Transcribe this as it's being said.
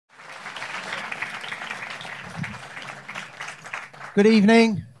Good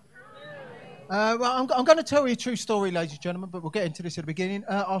evening. Well, I'm going to tell you a true story, ladies and gentlemen, but we'll get into this at the beginning.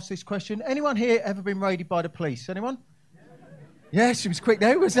 Ask this question. Anyone here ever been raided by the police? Anyone? Yes, he was quick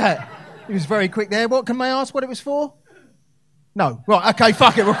there. Who was that? He was very quick there. What, can I ask what it was for? No. Right, okay,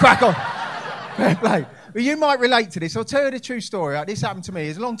 fuck it, we'll crack on. Fair play. But you might relate to this. I'll tell you the true story. This happened to me. It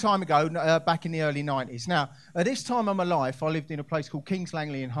was a long time ago, back in the early 90s. Now, at this time of my life, I lived in a place called Kings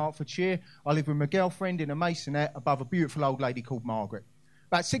Langley in Hertfordshire. I lived with my girlfriend in a masonette above a beautiful old lady called Margaret.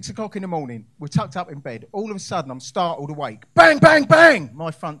 About 6 o'clock in the morning, we're tucked up in bed. All of a sudden, I'm startled awake. Bang, bang, bang! My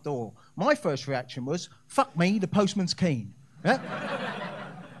front door. My first reaction was, fuck me, the postman's keen. Yeah?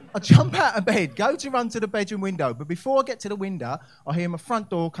 I jump out of bed, go to run to the bedroom window, but before I get to the window, I hear my front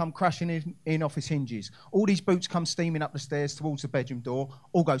door come crashing in off its hinges. All these boots come steaming up the stairs towards the bedroom door.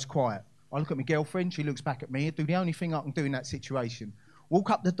 All goes quiet. I look at my girlfriend, she looks back at me. I do the only thing I can do in that situation. Walk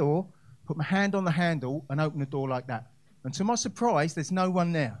up the door, put my hand on the handle and open the door like that. And to my surprise, there's no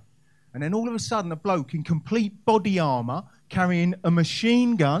one there. And then all of a sudden, a bloke in complete body armour, carrying a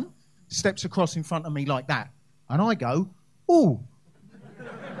machine gun, steps across in front of me like that. And I go, ooh.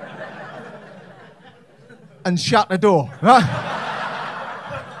 And shut the door, right?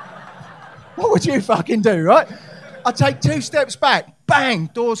 What would you fucking do, right? I take 2 steps back,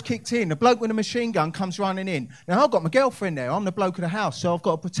 bang, door's kicked in. The bloke with a machine gun comes running in. Now, I've got my girlfriend there. I'm the bloke of the house, so I've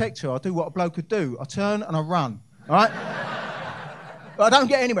got to protect her. I do what a bloke could do. I turn and I run, all right? But I don't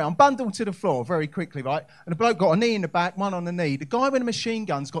get anywhere. I'm bundled to the floor very quickly, right? And the bloke got a knee in the back, one on the knee. The guy with the machine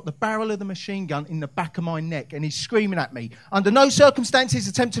gun's got the barrel of the machine gun in the back of my neck, and he's screaming at me. Under no circumstances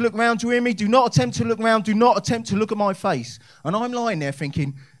attempt to look around. Do you hear me? Do not attempt to look around. Do not attempt to look at my face. And I'm lying there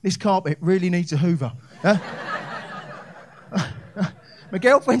thinking, this carpet really needs a hoover. My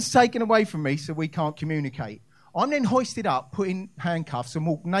girlfriend's taken away from me, so we can't communicate. I'm then hoisted up, put in handcuffs, and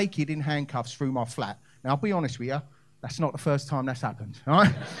walk naked in handcuffs through my flat. Now, I'll be honest with you. That's not the first time that's happened, all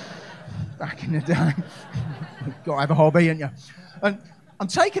right? Back in the day. Got to have a hobby, ain't you? And I'm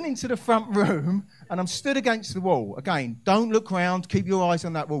taken into the front room, and I'm stood against the wall. Again, don't look round. Keep your eyes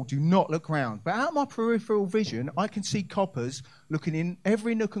on that wall. Do not look round. But out of my peripheral vision, I can see coppers looking in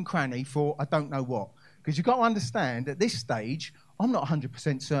every nook and cranny for I don't know what. Because you've got to understand, at this stage, I'm not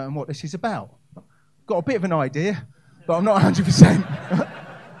 100% certain what this is about. Got a bit of an idea, but I'm not 100%.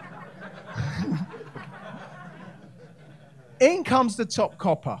 In comes the top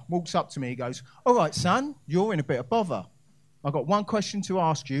copper, walks up to me, he goes, all right, son, you're in a bit of bother. I've got one question to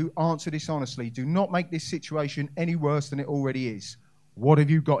ask you. Answer this honestly. Do not make this situation any worse than it already is. What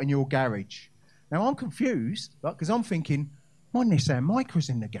have you got in your garage? Now, I'm confused, because I'm thinking, my Nissan Micra's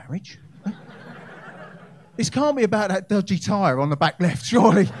in the garage. This can't be about that dodgy tyre on the back left,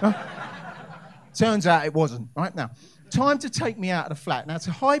 surely. Turns out it wasn't. Right now, time to take me out of the flat. Now, to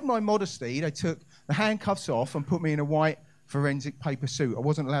hide my modesty, they took the handcuffs off and put me in a white forensic paper suit. I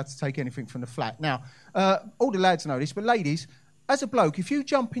wasn't allowed to take anything from the flat. Now, all the lads know this, but ladies, as a bloke, if you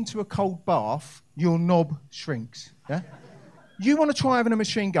jump into a cold bath, your knob shrinks. Yeah? You want to try having a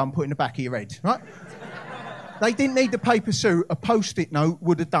machine gun put in the back of your head, right? They didn't need the paper suit. A Post-it note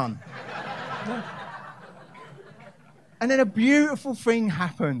would have done. And then a beautiful thing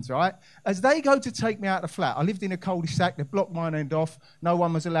happens, right? As they go to take me out of the flat, I lived in a cul-de-sac, they blocked mine end off, no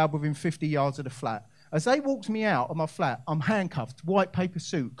one was allowed within 50 yards of the flat. As they walked me out of my flat, I'm handcuffed, white paper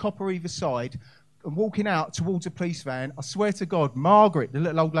suit, copper either side, and walking out towards a police van. I swear to God, Margaret, the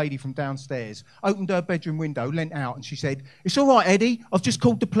little old lady from downstairs, opened her bedroom window, leant out, and she said, it's all right, Eddie, I've just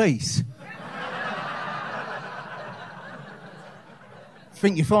called the police.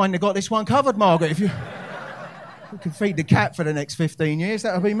 Think you finally got this one covered, Margaret. If you can feed the cat for the next 15 years,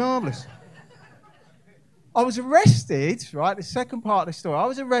 that would be marvellous. I was arrested, right, the second part of the story, I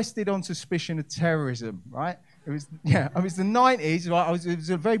was arrested on suspicion of terrorism, right? It was the 90s, right? It was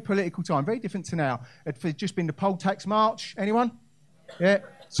a very political time, very different to now. It had just been the poll tax march, anyone? Yeah,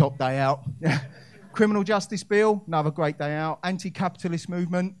 top day out. Yeah. Criminal justice bill, another great day out. Anti-capitalist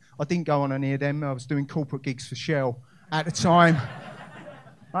movement, I didn't go on any of them, I was doing corporate gigs for Shell at the time.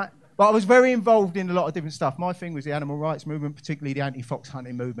 Right? But I was very involved in a lot of different stuff. My thing was the animal rights movement, particularly the anti-fox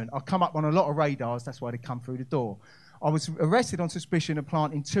hunting movement. I come up on a lot of radars, that's why they come through the door. I was arrested on suspicion of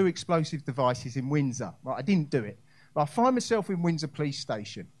planting 2 explosive devices in Windsor. Right, I didn't do it. But I find myself in Windsor Police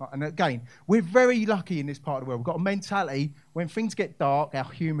Station. Right, and again, we're very lucky in this part of the world. We've got a mentality, when things get dark, our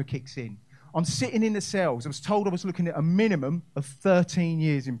humour kicks in. I'm sitting in the cells. I was told I was looking at a minimum of 13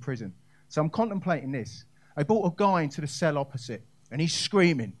 years in prison. So I'm contemplating this. I brought a guy into the cell opposite. And he's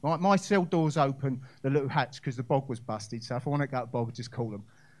screaming. Right, my cell door's open, the little hatch, because the bog was busted. So if I want to go to the bog, I just call them.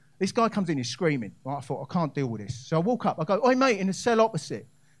 This guy comes in, he's screaming. Right, I thought, I can't deal with this. So I walk up, I go, oi, mate, in the cell opposite.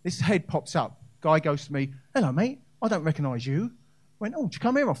 This head pops up. Guy goes to me, hello, mate, I don't recognise you. Went, oh, do you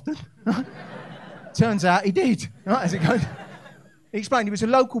come here often? Turns out he did, right, as it goes. He explained he was a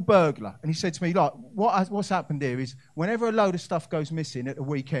local burglar, and he said to me, like, what's happened here is whenever a load of stuff goes missing at the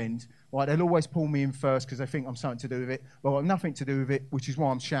weekend, right, they'll always pull me in first because they think I'm something to do with it. Well, I've nothing to do with it, which is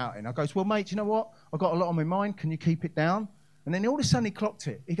why I'm shouting. I goes, well, mate, do you know what? I've got a lot on my mind. Can you keep it down? And then all of a sudden he clocked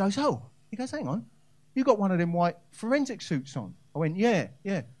it. He goes, hang on. You got one of them white forensic suits on. I went, yeah.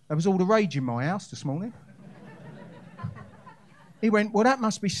 There was all the rage in my house this morning. He went, well, that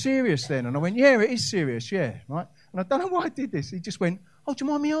must be serious then. And I went, yeah, it is serious, yeah, right? And I don't know why I did this. He just went, oh, do you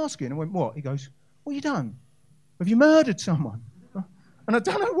mind me asking? I went, what? He goes, what have you done? Have you murdered someone? And I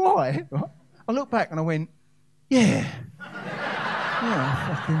don't know why. Right? I looked back and I went, yeah.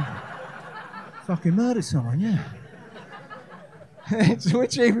 Yeah, I fucking murdered someone, yeah. To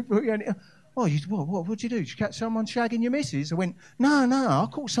which he went, oh, what'd you do? Did you catch someone shagging your missus? I went, no, I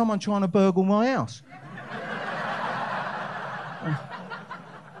caught someone trying to burgle my house.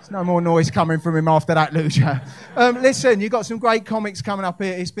 There's no more noise coming from him after that, Lucia. Listen, you've got some great comics coming up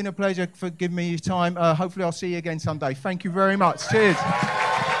here. It's been a pleasure for giving me your time. Hopefully I'll see you again someday. Thank you very much. Cheers.